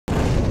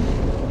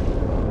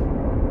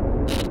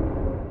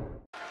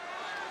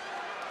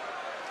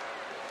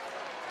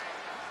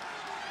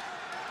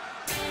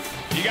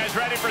guys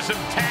ready for some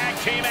tag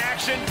team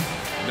action?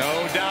 No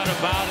doubt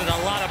about it. A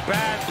lot of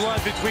bad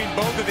blood between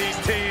both of these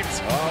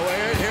teams. Oh,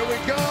 and here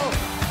we go.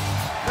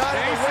 Not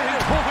Case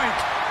point.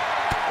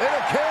 They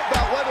don't care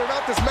about whether or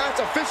not this match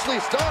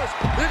officially starts.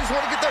 They just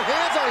want to get their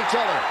hands on each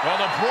other.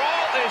 Well, the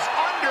brawl is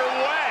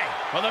underway.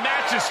 Well, the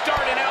match is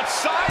starting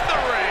outside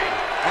the ring.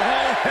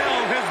 All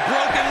hell has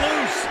broken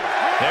loose.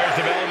 There's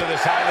the bell to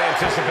this highly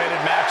anticipated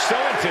match. So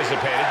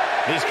anticipated,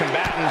 these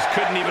combatants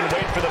couldn't even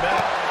wait for the bell.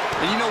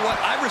 And you know what?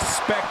 I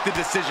respect the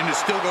decision to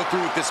still go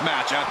through with this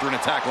match after an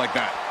attack like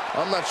that.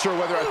 I'm not sure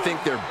whether I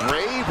think they're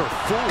brave or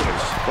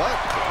foolish, but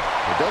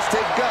it does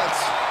take guts.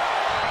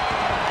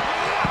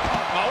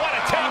 Oh, what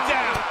a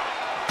takedown!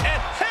 And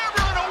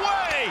hammering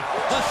away!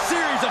 A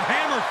series of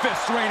hammer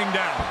fists raining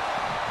down.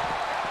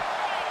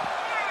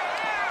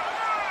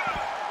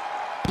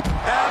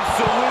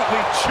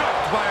 Absolutely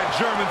chucked by a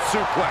German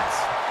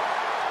suplex.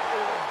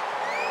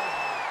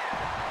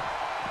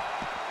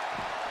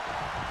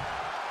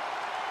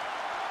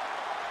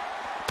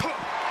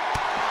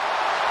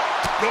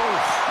 Oh,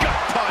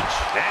 gut punch.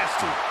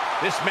 Nasty.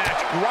 This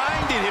match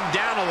grinded him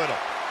down a little.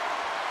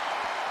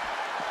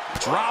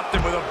 Dropped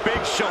him with a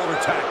big shoulder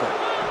tackle.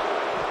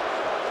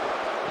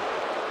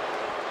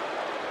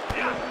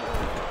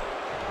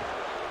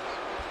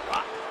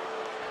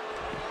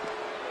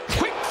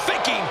 Quick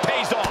thinking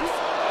pays off.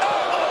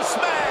 Elbow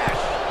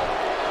smash.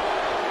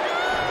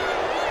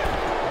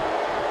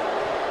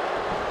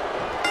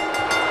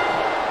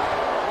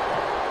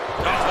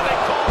 That's what they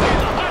call it,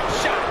 a hot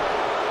shot.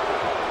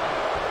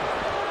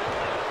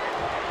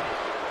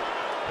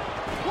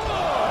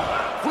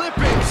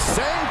 Flipping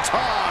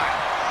senton.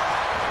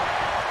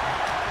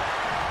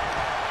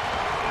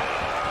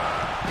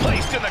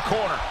 Placed in the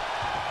corner.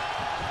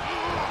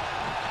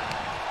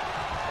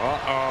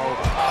 Uh-oh.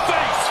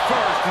 Face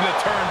first in the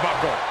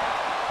turnbuckle.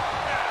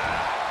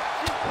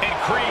 And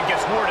Creed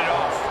gets warded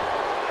off.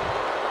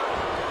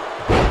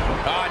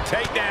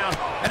 Takedown.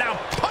 And now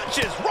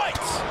punches,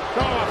 rights.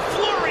 Oh, a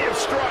flurry of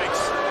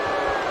strikes.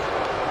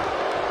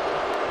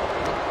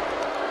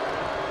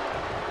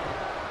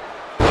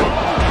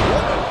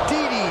 What a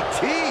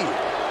DDT.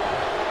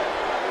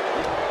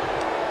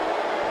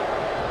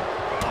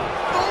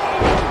 Oh,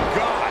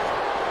 God.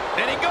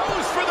 And he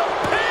goes for the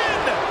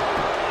pin.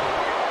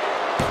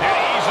 And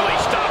he easily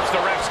stops the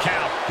ref's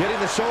count. Getting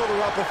the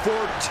shoulder up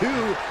before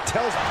two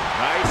tells.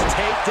 Nice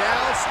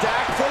takedown,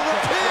 stacked for the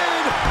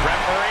pin.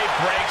 Referee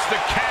breaks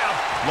the count.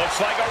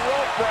 Looks like a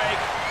rope break.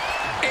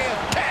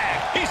 And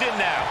tag. He's in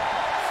now.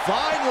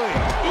 Finally.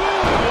 Ooh,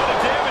 what a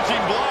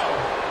damaging blow.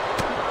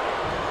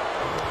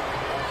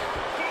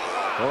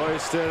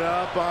 Hoisted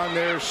up on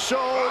their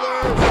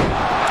shoulders.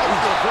 Nice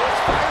reverse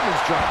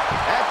fireman's drop.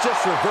 That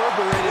just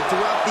reverberated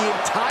throughout the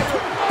entire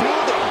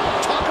building.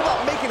 Talk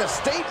about making a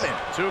statement.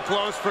 Too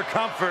close for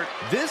comfort.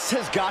 This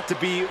has got to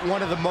be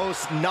one of the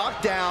most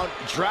knockdown,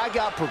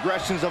 drag-out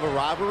progressions of a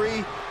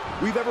rivalry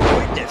we've ever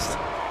witnessed.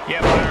 Yeah,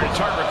 but it's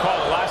hard to recall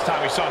the last time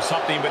we saw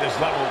something with this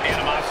level of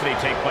animosity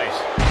take place.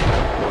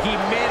 He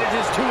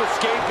manages to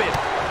escape it.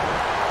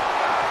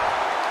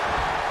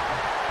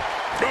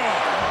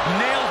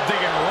 Nail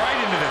digging right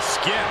into the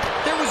skin.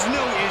 There was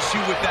no issue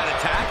with that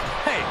attack.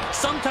 Hey,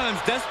 sometimes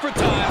desperate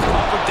times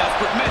call for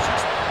desperate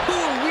measures. Who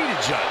are we to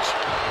judge?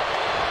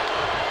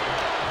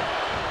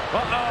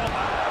 Uh-oh.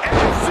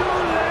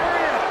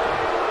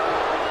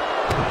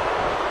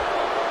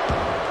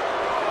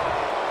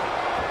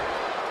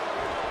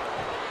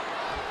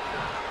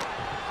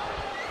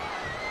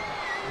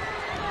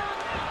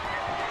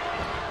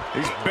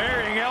 He's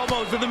burying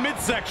elbows in the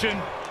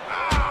midsection.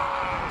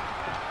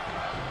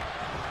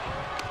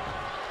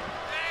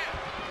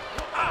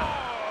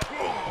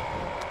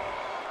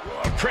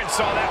 Prince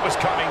saw that was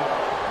coming.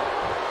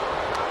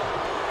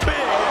 Big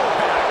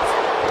impact.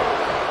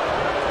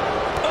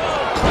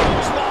 Oh,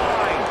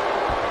 clothesline.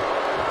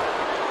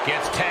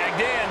 Gets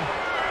tagged in.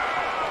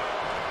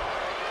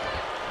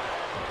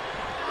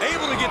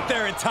 Able to get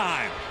there in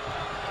time.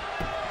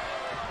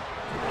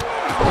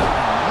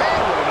 Man,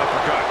 what an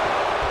uppercut.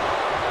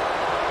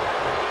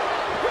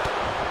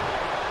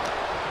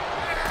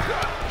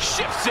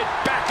 Shifts it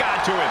back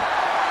onto him.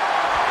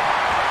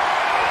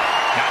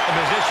 Not the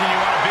position you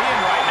want to be in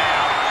right now.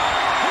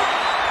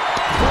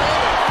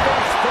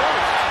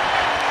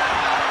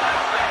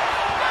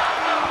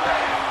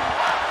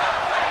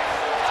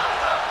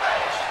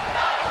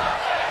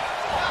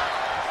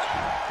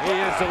 He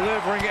is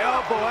delivering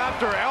elbow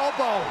after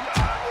elbow.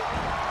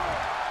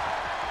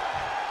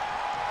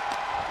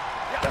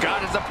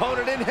 Got his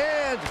opponent in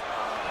hand.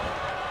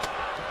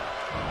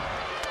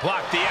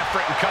 Blocked the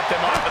effort and cut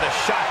them off with a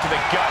shot to the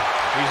gut.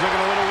 He's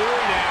looking a little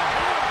worried now.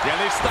 Yeah,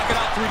 they've stuck it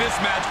out through this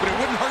match, but it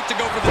wouldn't hurt to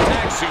go for the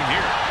tag soon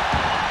here.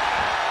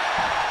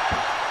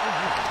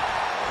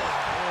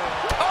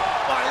 Oh,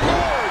 my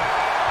Lord.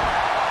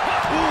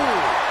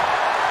 Ooh.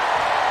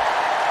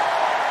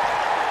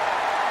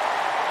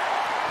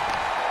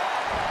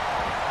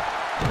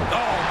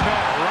 Oh, no,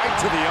 right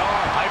to the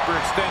arm.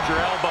 Hyperextend your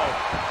elbow.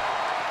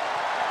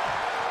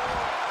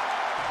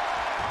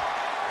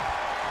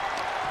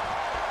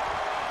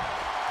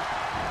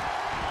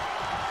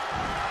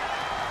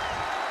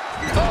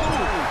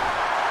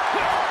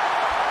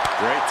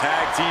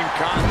 tag team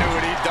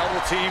continuity.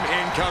 Double team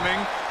incoming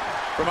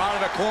from out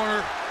of the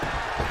corner.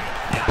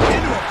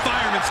 Into a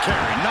fireman's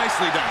carry.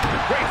 Nicely done.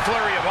 Great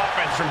flurry of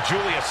offense from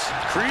Julius.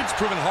 Creed's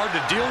proven hard to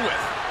deal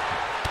with.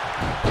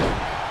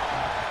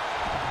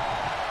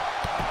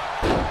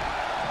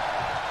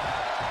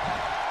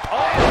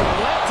 Oh,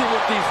 lefty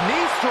with these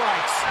knee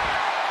strikes.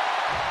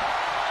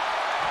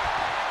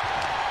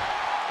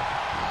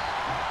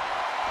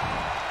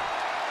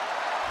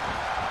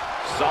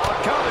 Saw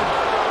it coming.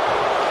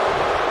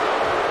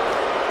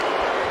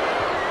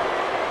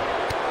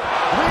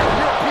 Rear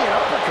European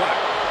uppercut.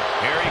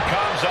 Here he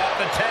comes off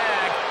the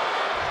tag.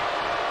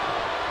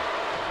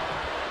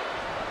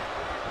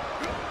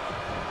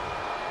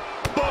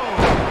 Boom!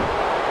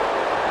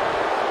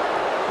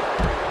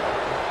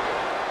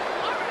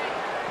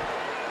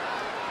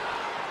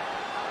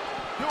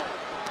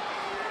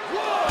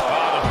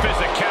 Oh, the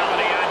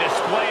physicality on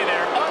display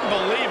there.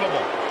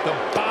 Unbelievable. The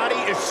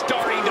body is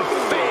starting to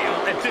fail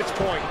at this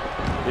point.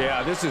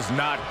 Yeah, this is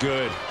not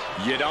good.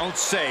 You don't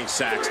say,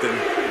 Saxton.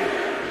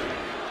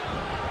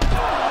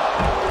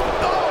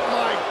 Oh,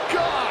 my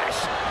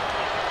gosh.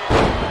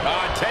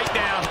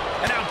 Takedown.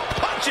 And now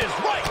punches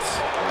right.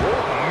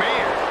 Oh,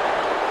 man.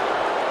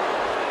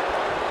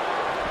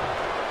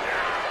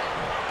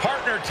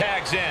 Partner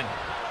tags in.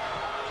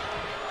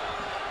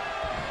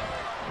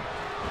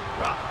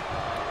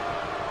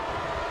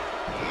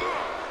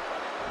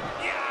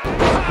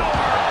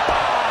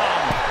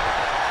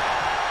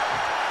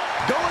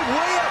 Going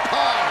way up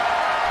high.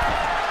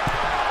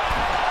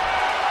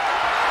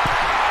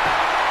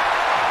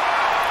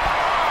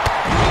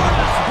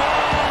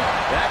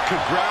 That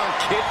could ground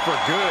Kid for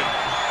good.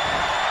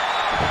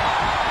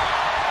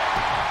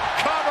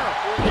 Cover.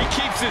 He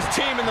keeps his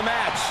team in the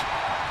match.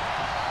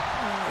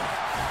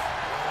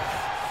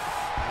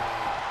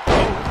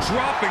 Oh,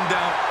 dropping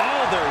down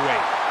all their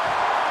weight.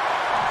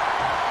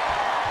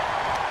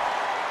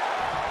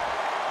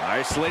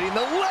 Isolating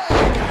the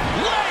leg.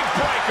 Leg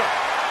breaker.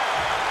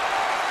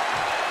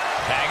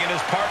 Tagging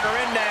his partner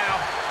in now.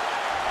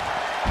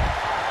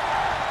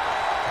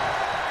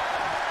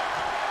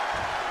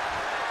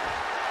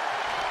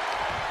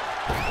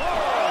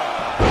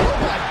 Oh,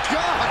 my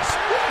gosh.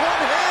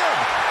 One hand.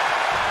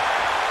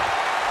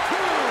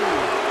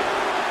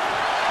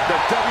 The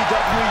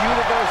WWE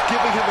Universe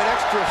giving him an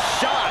extra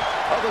shot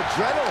of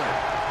adrenaline.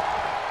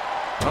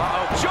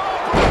 Uh-oh,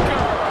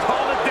 jawbreaker.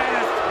 Call it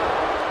death.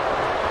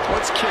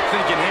 What's Kid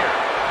thinking here?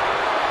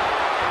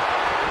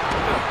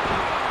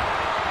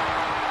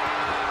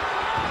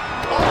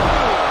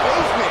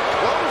 Basement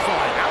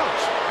clothesline.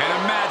 Ouch. And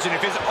imagine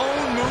if his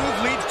own move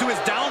leads to his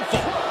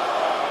downfall.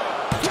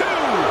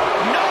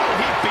 No,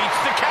 he beats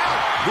the count.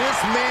 This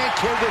man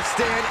can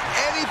withstand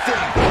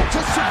anything to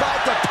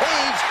survive the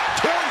page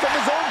torn from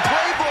his own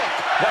playbook.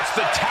 What's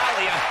the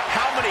tally on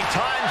how many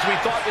times we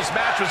thought this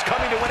match was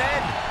coming to an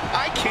end?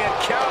 I can't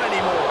count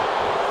anymore.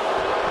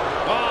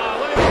 Oh,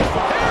 look at this.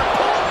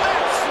 Hairpole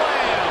neck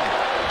slam.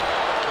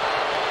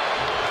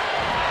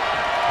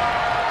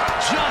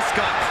 Just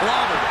got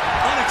clobbered.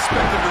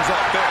 Unexpected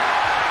result there.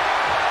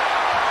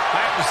 I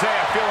have to say,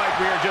 I feel like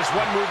we are just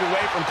one move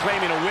away from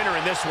claiming a winner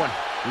in this one.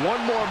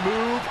 One more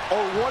move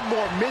or one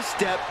more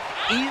misstep,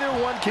 either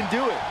one can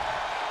do it.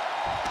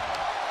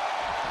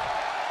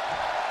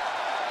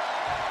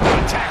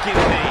 Attacking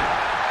the knee.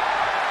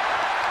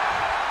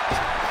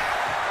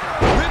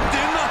 Ripped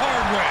in the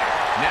hard way.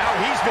 Now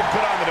he's been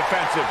put on the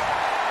defensive.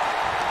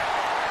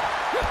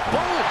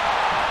 Boom!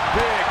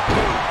 Big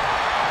boot.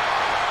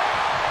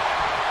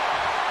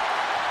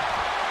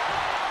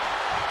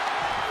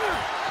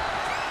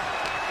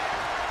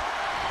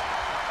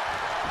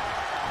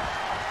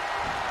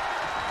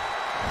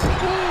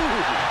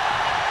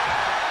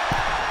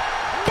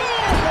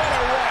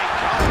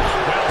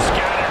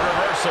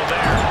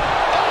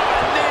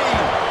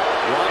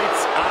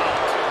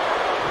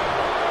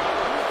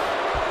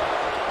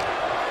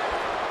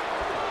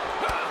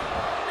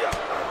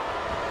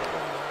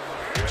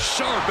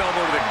 Sharp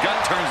elbow to the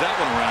gut turns that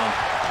one around.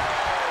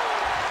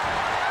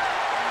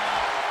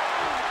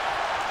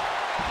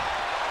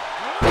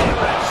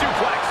 That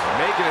suplex,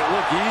 making it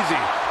look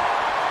easy.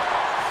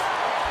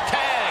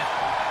 Tag.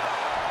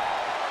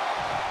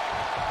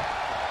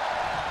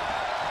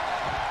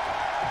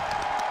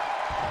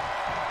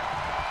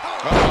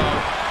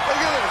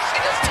 Look at this. He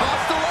just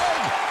tossed the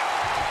leg.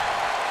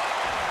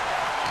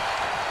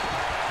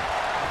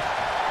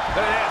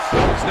 Look at this.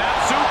 Snap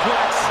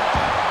suplex.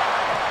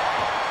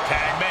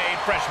 Tag made,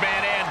 fresh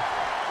man in.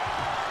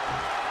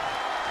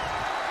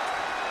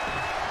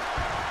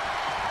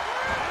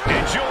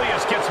 And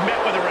Julius gets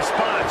met with a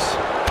response.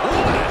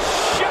 What a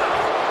shot!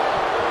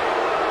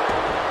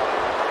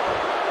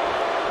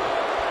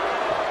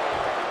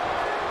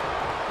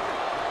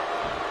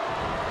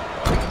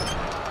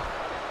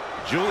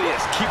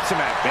 Julius keeps him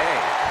at bay.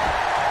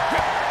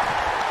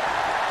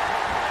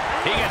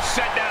 He gets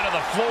sent down to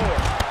the floor.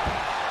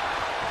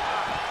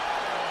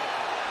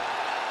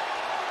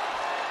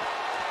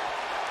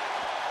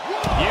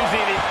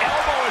 Using the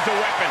elbow as a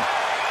weapon.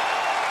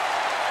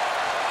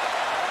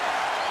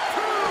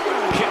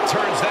 Kid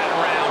turns that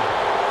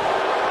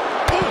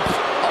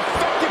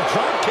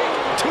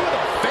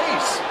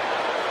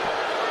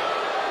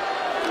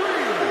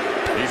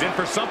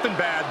something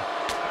bad.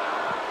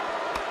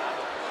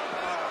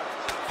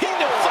 He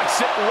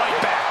deflects it right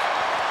back.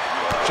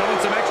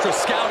 Showing some extra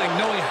scouting,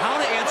 knowing how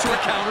to answer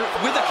a counter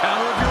with a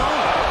counter of your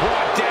own.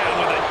 Brought down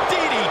with a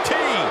DDT.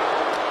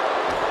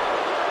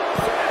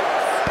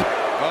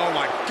 Oh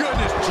my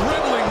goodness,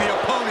 dribbling the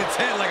opponent's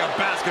head like a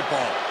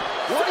basketball.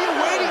 What are you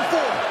waiting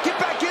for? Get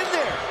back in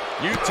there.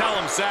 You tell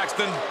him,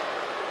 Saxton.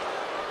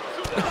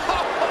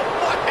 Right.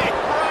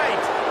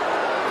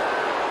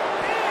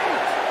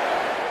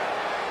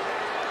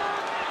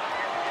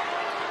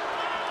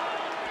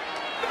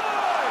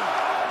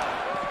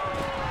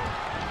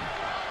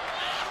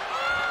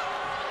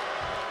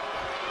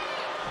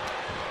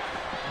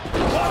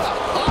 What a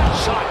hot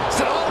shot.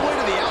 Sent all the way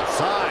to the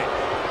outside.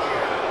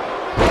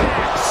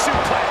 Back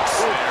suplex.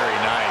 Very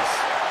nice.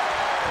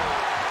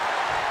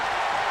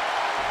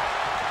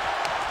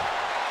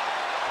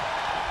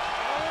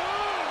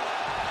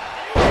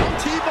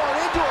 T-bar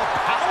into a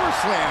power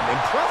slam.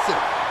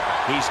 Impressive.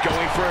 He's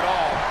going for it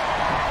all.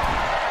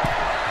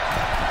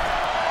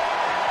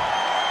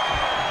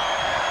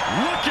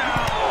 Look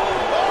out!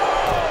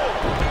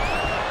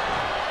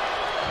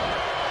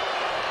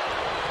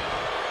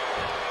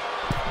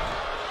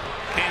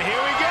 And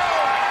here we go.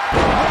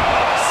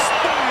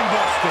 Spine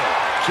buster.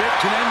 Chip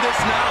can end this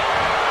now.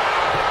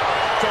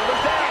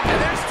 Shoulders down, and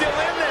they're still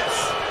in this.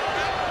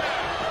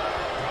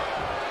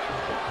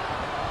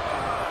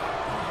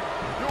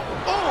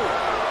 Oh!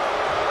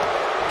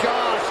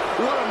 Gosh,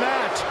 what a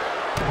match.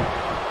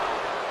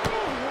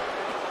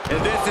 And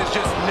this is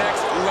just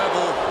next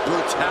level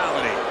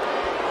brutality.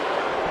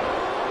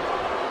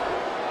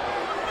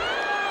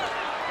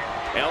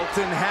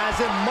 Elton has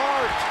him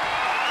marked.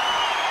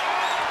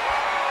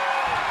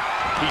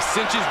 He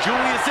cinches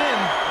Julius in.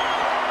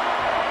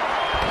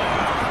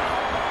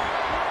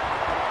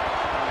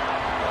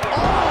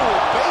 Oh,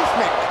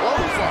 basement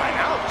clothesline.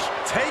 Ouch.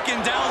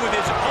 Taken down with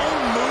his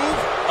own move.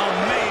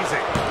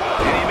 Amazing.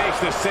 And he makes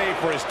the save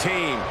for his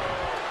team.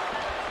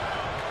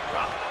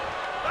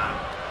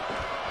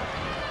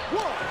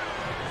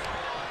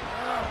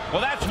 Well,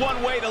 that's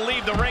one way to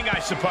leave the ring, I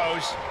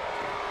suppose.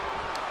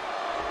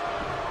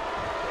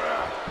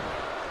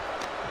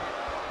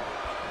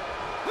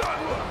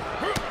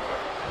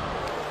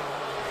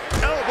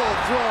 Elbow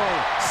throw,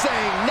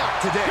 saying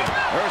not today.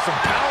 There's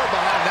some power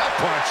behind that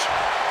punch.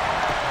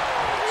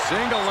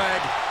 Single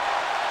leg.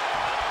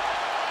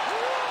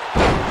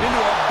 Into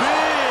a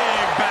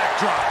big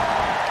backdrop.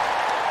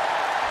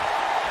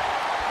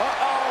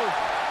 Uh-oh.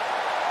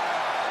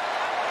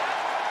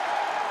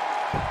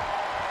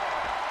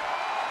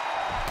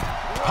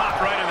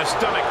 Pop right in the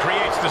stomach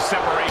creates the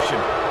separation.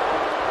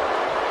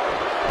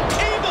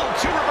 Able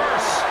to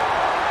reverse.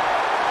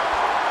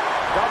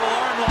 Double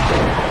arm lock.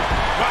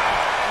 Wow.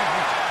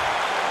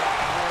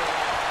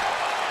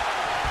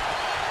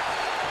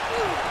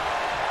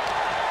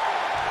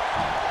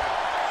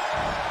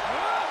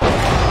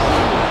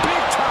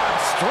 Big time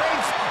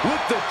strength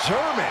with the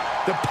German.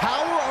 The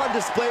power on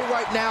display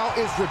right now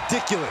is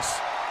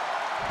ridiculous.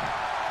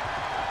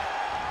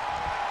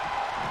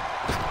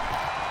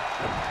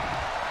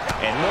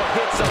 And more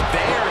hits up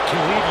there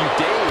can leave you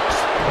dazed.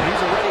 And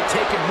he's already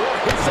taken more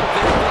hits up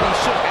there than he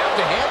should have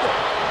to handle.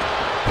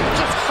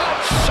 Just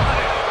hot shot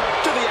it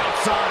to the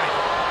outside.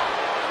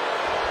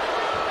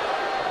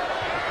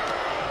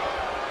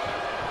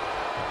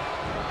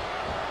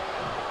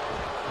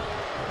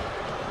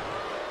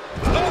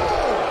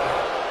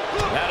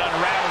 That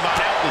unraveled on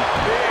Elton.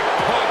 Big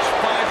punch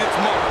finds its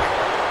mark.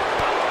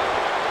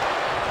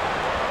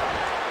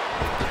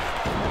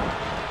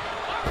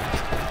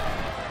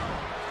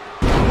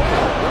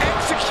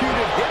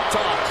 Executed hip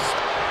toss.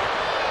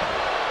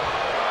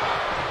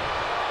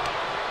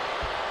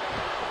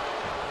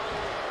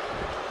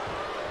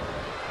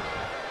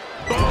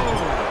 Boom.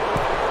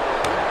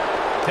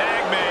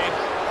 Tag made.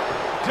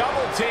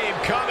 Double team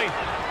coming.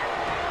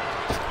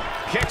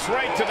 Kicks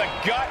right to the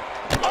gut.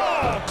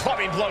 Oh,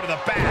 clubbing blow to the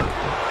back. And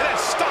then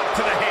stop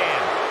to the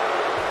hand.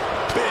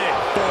 Big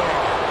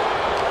forearm.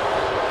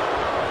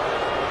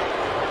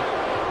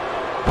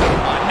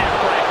 A neck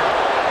breaker.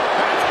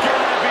 That's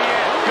gonna be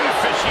it. Good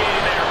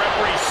officiating there.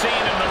 Referee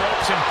seeing him the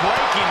ropes and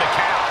breaking the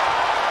count.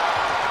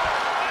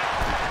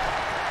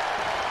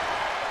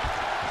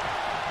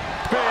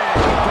 Big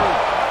boot.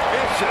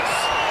 Vicious.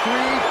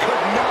 Creed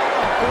could not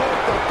afford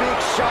the big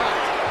shot.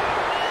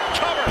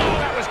 Cover. Oh,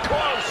 that was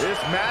close.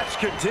 This match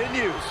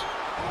continues.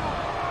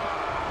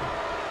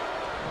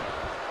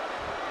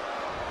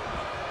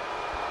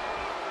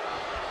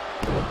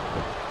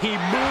 He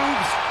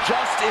moves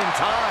just in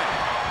time.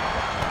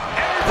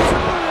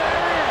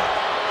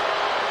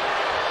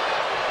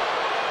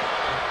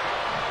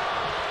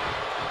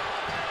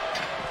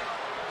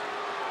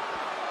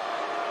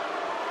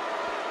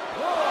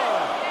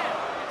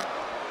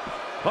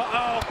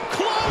 Uh-oh.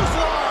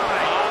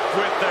 Clothesline. Off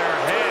with their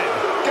head.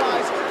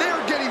 Guys, they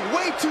are getting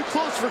way too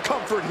close for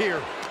comfort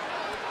here.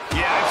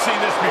 Yeah, I've seen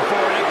this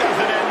before, and it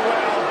doesn't end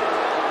well.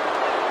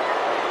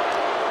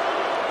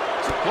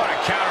 What a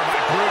counter by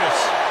Brutus.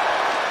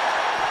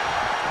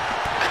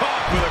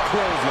 Caught with a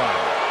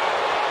clothesline.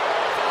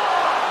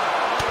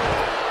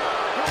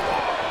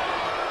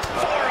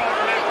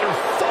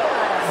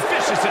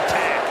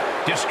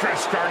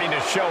 Interest starting to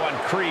show on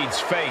Creed's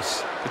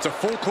face. It's a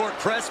full court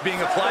press being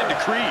applied to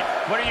Creed.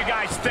 What are you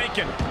guys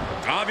thinking?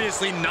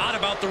 Obviously not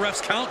about the ref's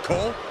count,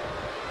 Cole.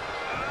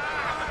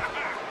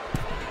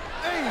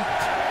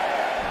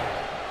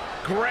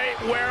 Great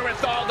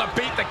wherewithal to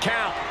beat the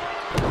count.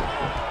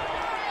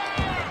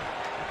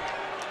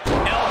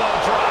 Elbow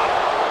drop.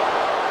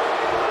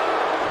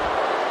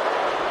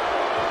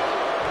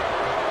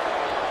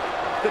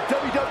 The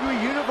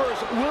WWE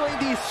Universe willing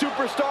these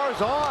superstars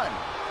on.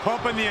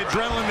 Pumping the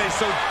adrenaline they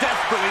so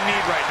desperately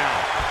need right now.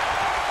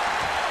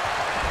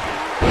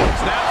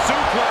 Snap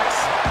suplex.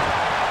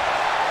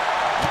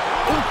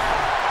 Oof.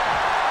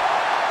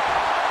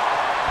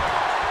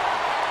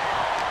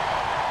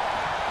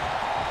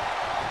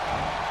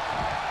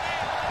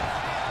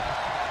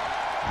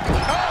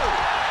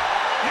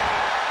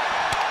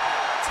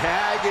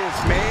 Tag is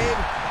made.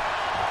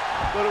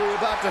 What are we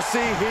about to see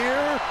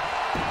here?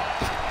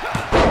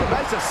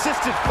 Nice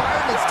assisted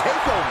fireman's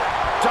takeover.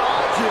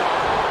 Dodge it.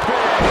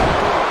 Big.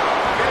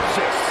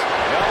 Vicious.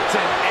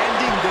 Elton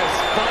ending this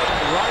fight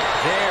right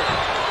there.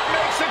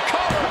 Makes a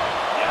cover.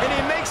 And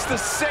he makes the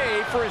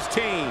save for his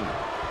team.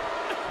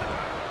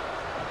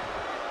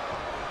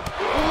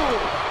 Ooh.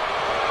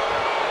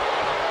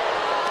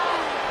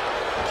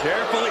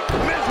 Carefully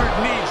measured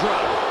knee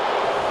drop.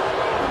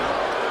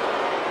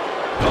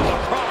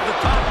 Across the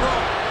top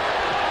rope.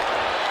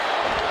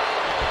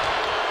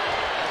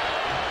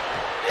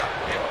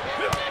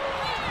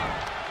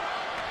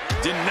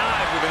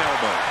 Denied with an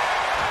elbow.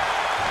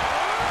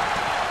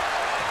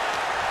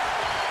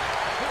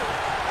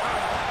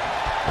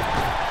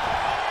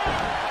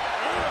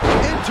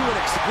 Into an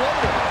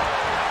exploder.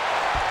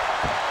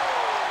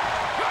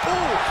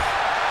 Ooh.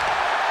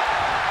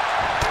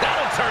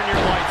 That'll turn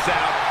your lights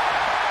out.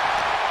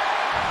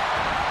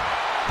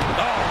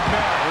 Oh,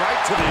 man,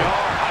 right to the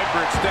arm.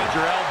 Hyperextend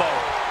your elbow.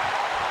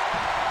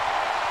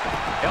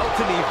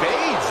 Elton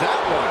evades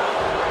that one.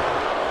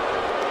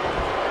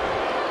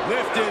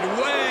 Lifted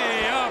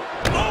way up.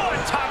 Oh,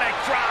 atomic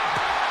drop.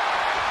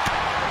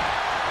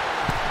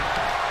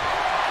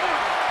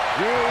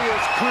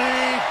 Julius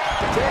Creed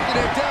taking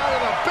it down to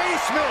the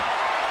basement.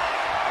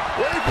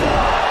 Wait for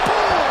it.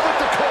 Boom with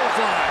the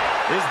clothesline.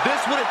 Is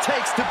this what it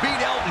takes to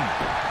beat Elton?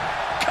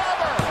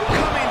 Cover.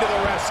 Coming to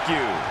the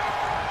rescue.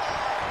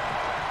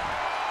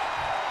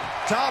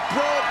 Top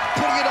rope,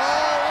 putting it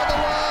all on the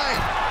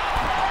line.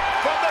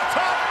 From the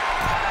top.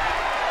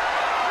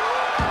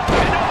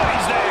 And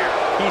nobody's there.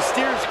 He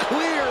steers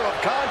clear of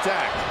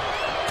contact.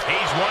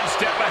 He's one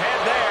step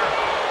ahead there.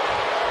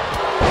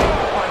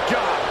 Oh, my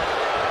God.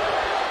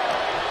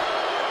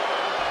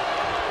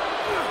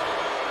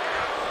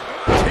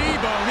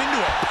 T-bone into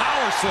a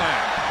power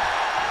slam.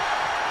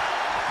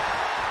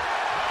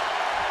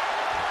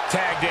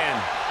 Tagged in.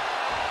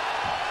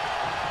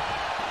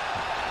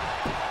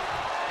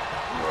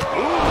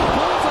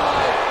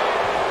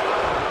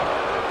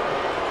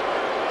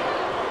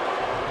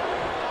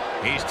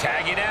 He's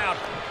tagging out.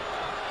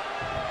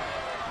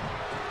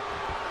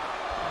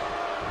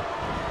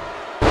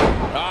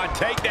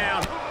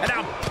 Takedown. And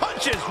now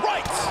punches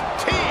rights.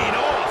 Teeing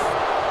off.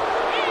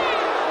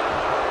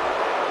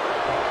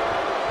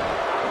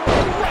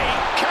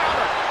 Great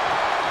counter.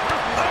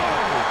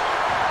 Oh.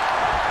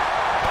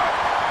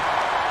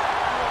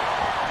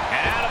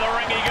 And out of the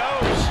ring he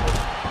goes.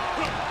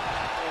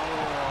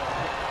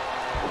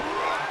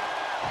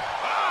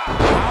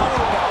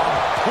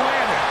 Powerbomb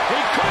planted. He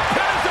could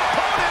pin his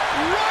opponent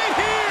right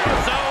here.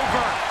 It's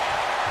over.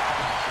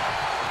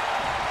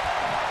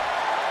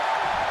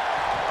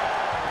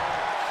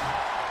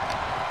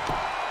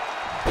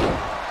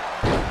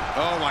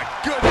 Oh, my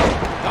goodness.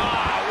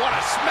 Ah, what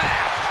a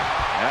smash.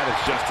 That is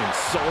just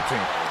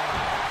insulting.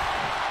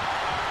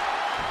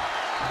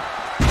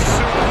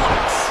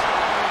 Suplex.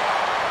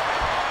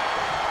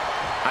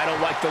 I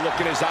don't like the look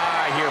in his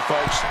eye here,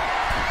 folks.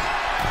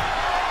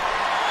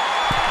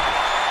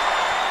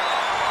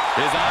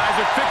 His eyes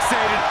are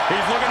fixated.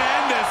 He's looking to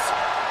end this.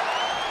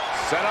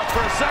 Set up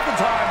for a second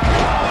time.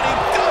 Oh, and he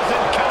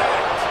doesn't connect.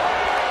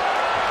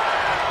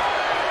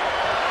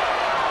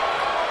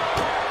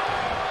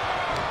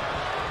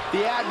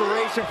 The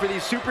admiration for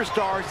these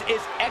superstars is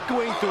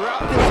echoing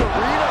throughout this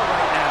arena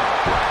right now.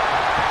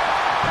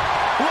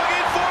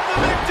 Looking for the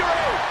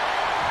victory.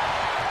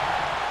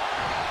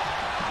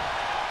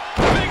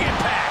 Big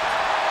impact.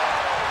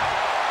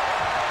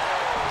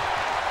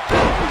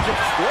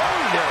 Just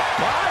throwing their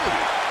body.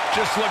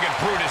 Just look at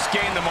Brutus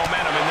gain the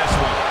momentum in this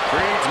one.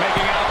 Creed's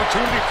making an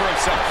opportunity for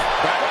himself.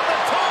 Back on the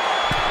top.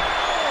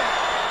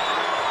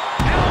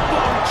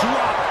 Elbow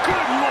drop. Good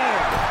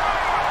Lord.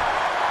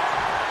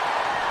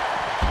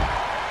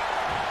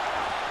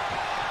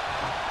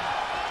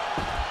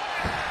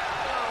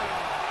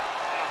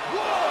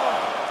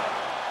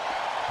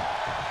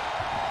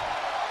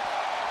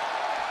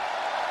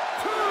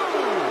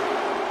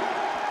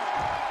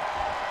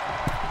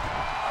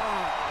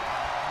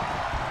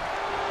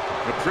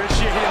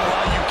 Appreciate him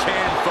while you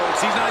can, folks.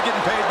 He's not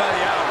getting paid by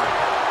the hour.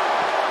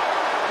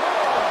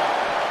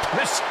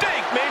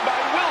 Mistake made by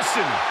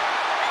Wilson.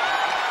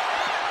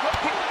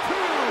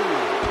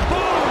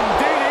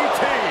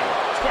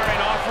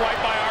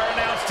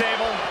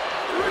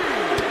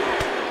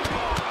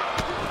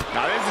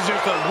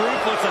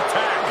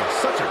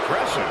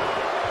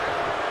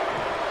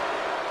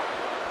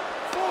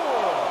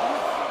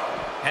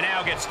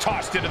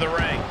 tossed into the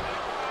ring.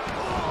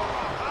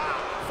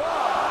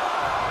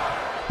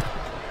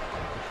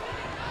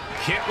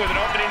 Kick with an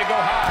opening to go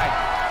high.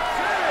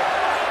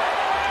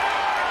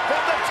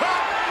 From the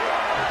top.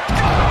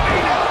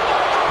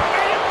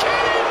 Are you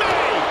kidding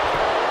me?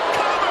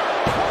 Cover.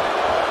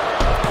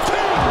 2.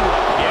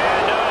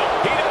 Yeah, no,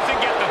 he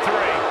doesn't get the 3.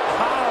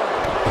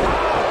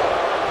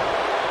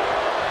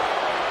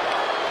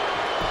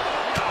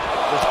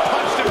 Just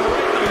punched him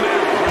right in the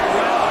mouth.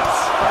 Relentless.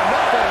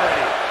 Enough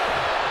already.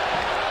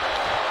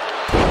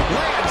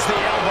 Lands the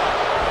elbow.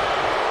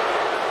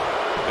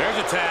 There's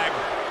a tag.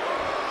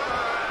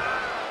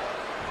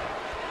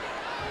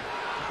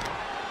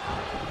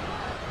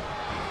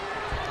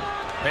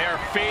 They are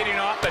feeding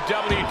off the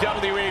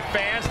WWE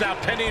fans, now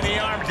pinning the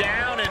arm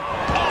down, and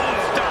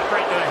stop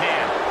right to the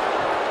hand.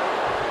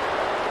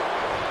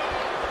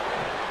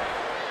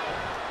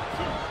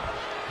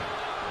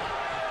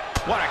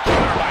 What a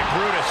counter by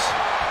Brutus.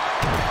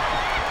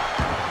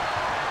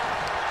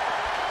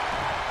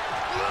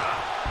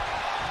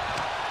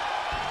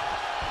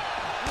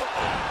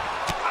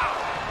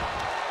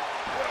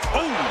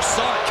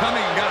 Saw it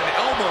coming and got an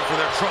elbow for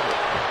their trouble.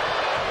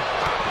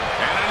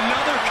 And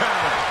another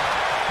counter.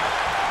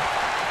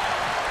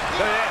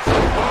 Look at this.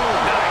 Boom,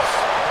 nice.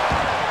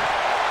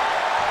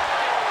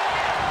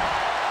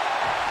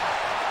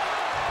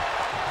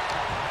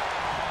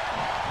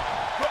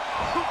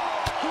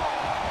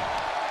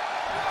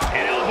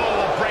 An elbow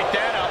will break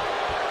that up.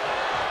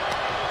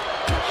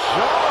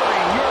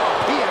 Soaring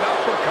European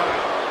uppercut.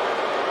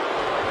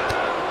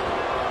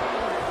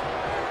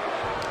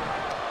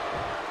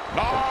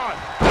 On.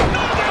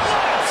 Northern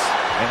Lights.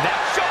 And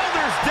that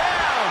shoulders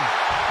down.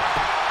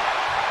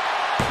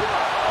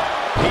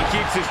 He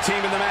keeps his team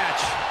in the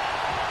match.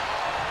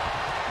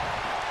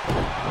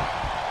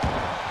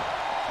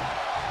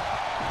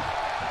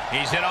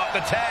 He's in off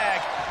the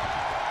tag.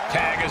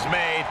 Tag is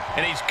made,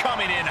 and he's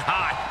coming in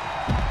hot.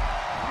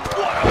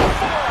 What a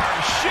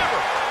forearm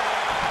shiver.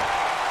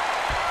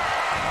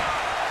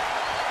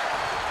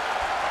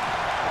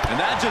 And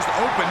that just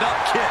opened up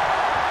Kit.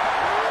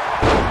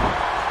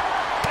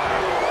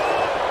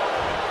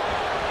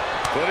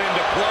 Put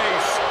into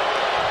place.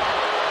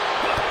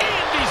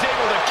 And he's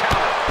able to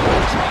counter.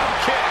 Drop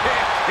kick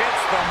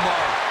hits the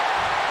mark.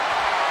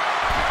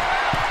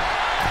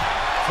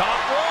 Top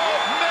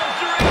rope,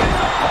 measuring his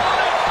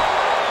opponent.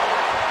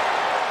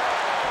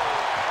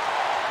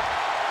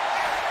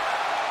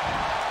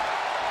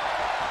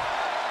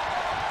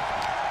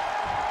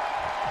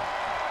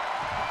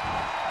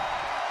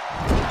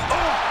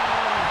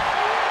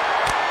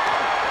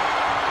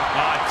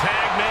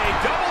 Tag made,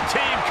 double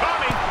team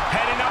coming,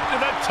 heading up to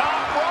the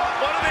top rope.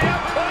 What do they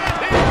have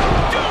planned here?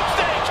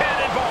 Doomsday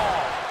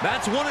Cannonball.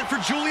 That's won it for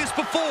Julius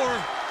before.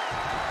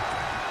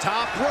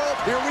 Top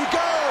rope, here we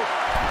go.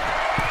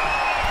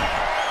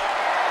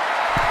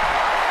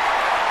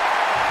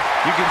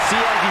 You can see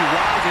as he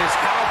rises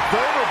how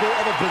vulnerable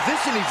of a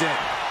position he's in.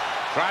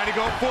 Trying to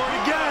go for it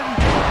again.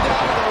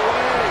 Out of the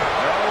way.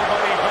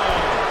 Nobody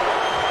home.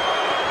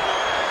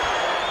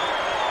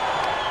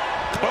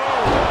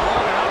 Boom.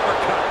 What an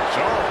uppercut.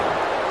 Sure.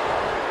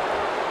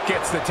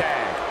 Gets the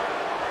tag.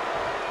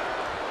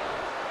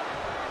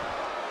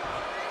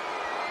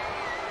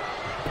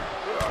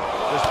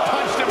 Just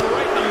punched him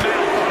right in the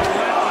mouth.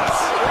 Relentless.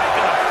 Right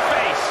in the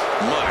face.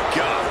 My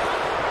God.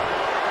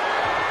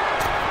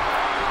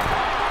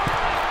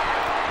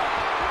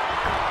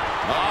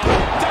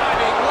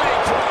 Diving leg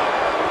drop.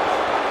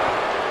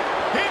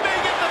 He may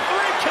get the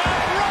 3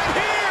 count right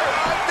here.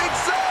 I think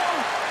so.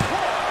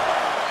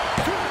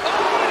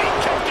 And he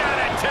kicked out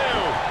at 2.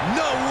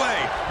 No way.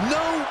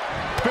 No.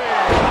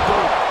 Big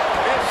boot.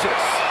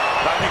 Vicious.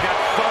 I think that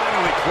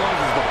finally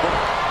closes the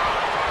book.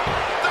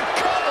 The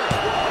cover.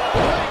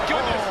 Thank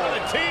goodness for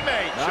the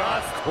teammate.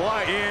 Not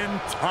quite in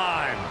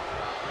time.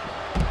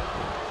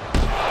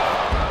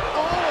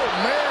 Oh,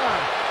 man.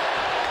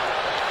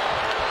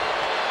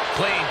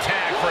 Clean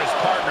tag for his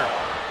partner.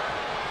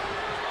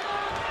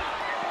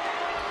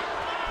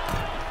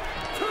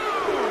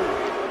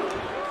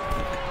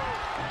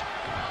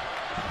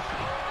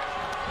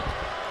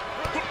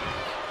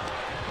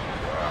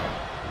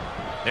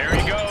 There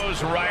he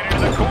goes, right into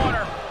the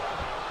corner.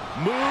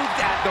 Moved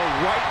at the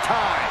right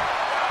time.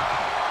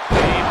 A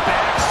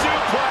back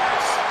suplex.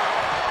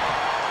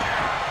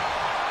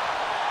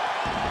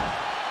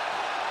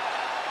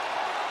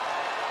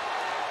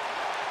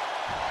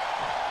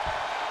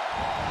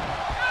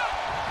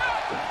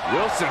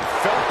 Wilson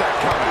felt that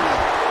coming.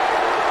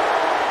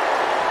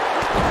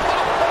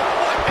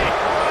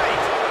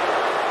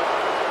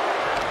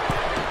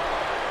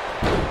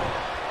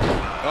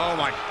 Oh,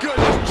 my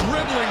goodness.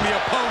 Dribbling the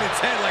opponent's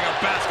head like a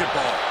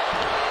basketball.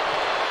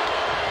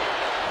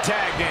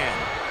 Tagged in.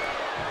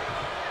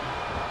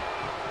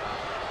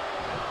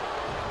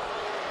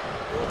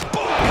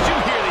 Boom! Did you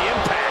hear the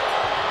impact?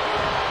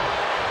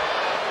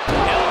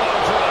 Elbow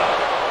drop.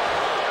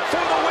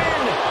 For the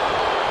win.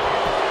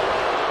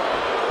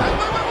 Wait.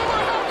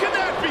 How can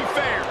that be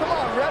fair? Come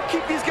on, ref.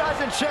 Keep these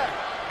guys in check.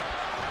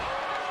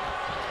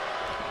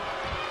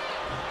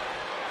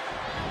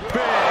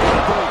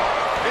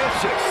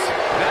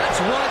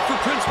 run it for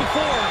Prince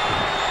before.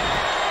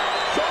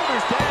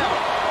 Shoulders down.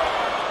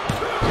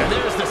 And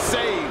there's the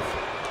save.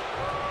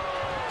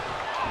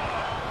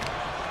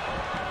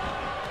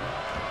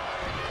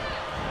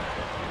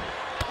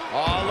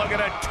 Oh, look at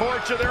it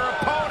torture their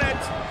opponent.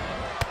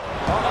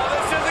 Oh,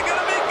 this isn't going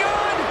to be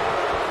good.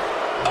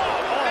 Oh,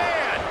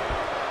 man.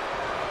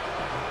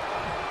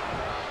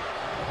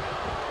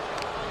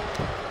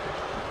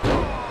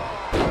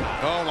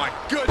 Oh, my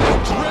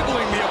goodness.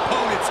 Dribbling the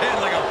opponent's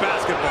head like a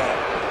basketball.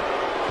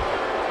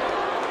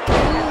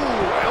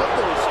 Ooh,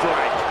 elbow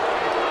strike.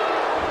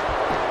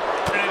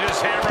 And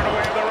just hammering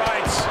away at the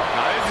rights.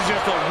 Now, this is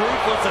just a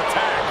ruthless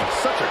attack.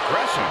 Such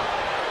aggression.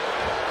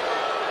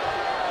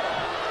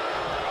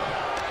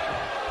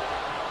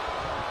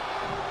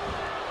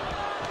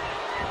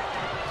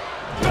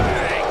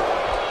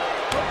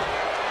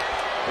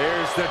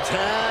 There's the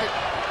tag.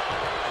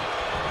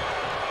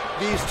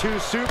 These two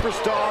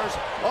superstars.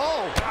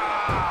 Oh!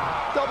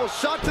 Double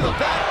shot to the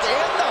back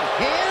and the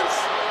hands.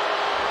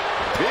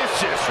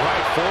 Vicious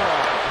right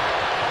forearm.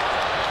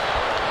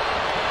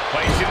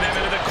 Placing them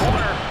into the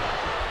corner.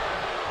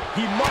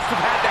 He must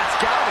have had that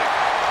scouted.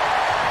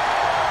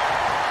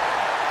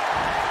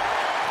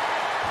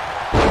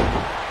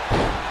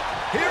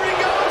 Here he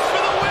goes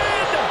for the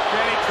win.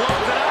 And he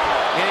closes it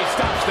out. And he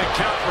stops the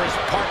count for his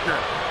partner.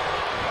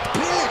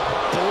 Big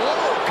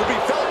blow could be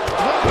felt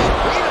throughout the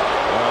arena.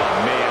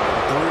 Oh, man.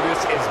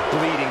 Brutus is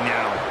bleeding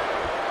now.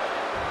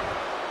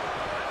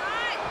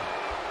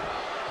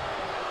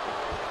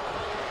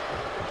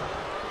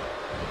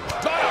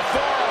 Not a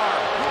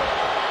forearm.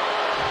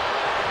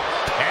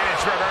 And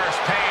it's reverse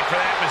pain for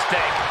that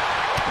mistake.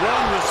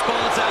 One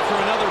response after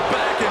another.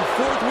 Back and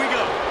forth we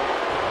go.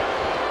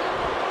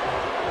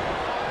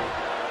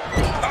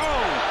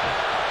 Oh!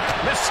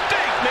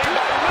 Mistake made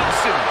by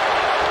Wilson.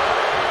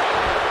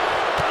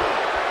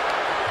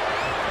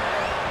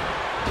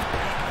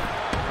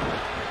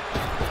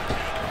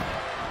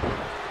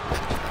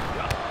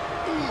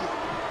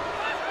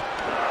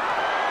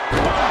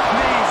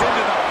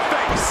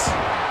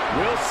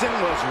 Wilson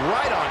was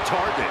right on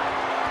target.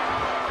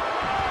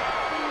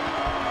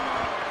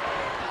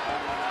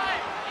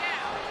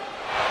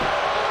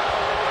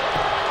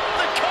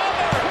 The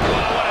cover!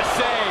 Oh, what a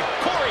save.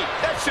 Corey,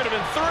 that should have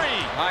been 3.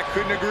 I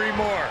couldn't agree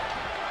more.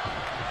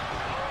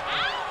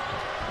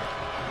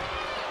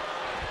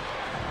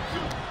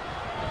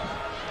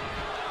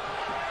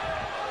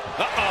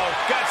 Uh-oh,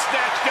 got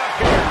snatched up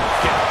here.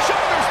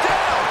 Shoulders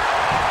down.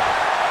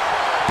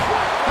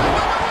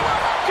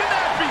 Can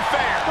that be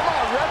fair? Come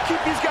on, ref,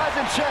 keep these guys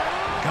in check.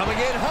 Coming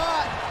in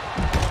hot.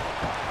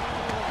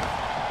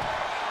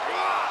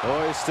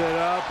 Hoisted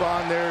up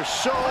on their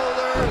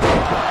shoulders.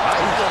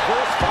 Nice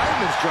reverse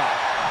fireman's drop.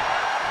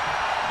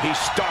 He's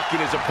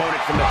stalking his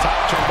opponent from the top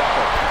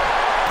turnbuckle.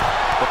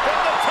 From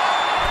the top.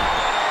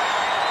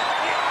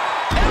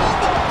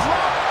 Elbow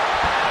drop.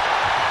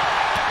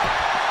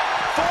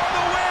 For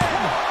the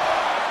win.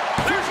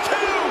 There's 2.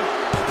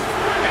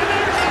 And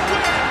there's the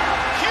win.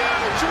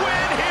 Huge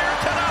win here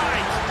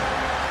tonight.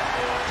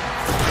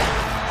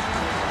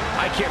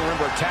 I can't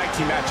remember a tag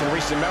team match in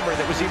recent memory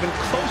that was even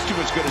close to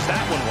as good as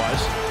that one was.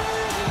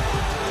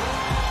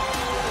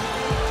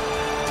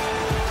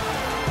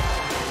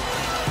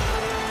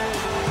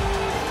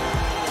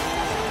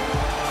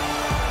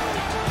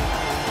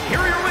 Here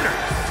are your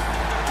winners,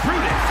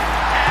 Brutus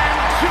and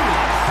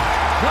Judas,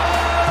 the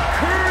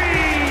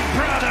Creed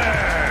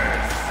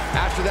Brothers.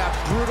 After that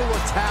brutal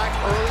attack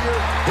earlier,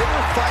 they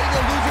were fighting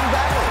a losing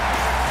battle.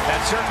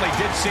 That certainly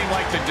did seem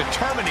like the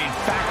determining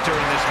factor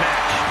in this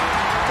match.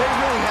 They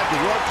really had the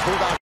rug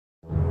pulled out.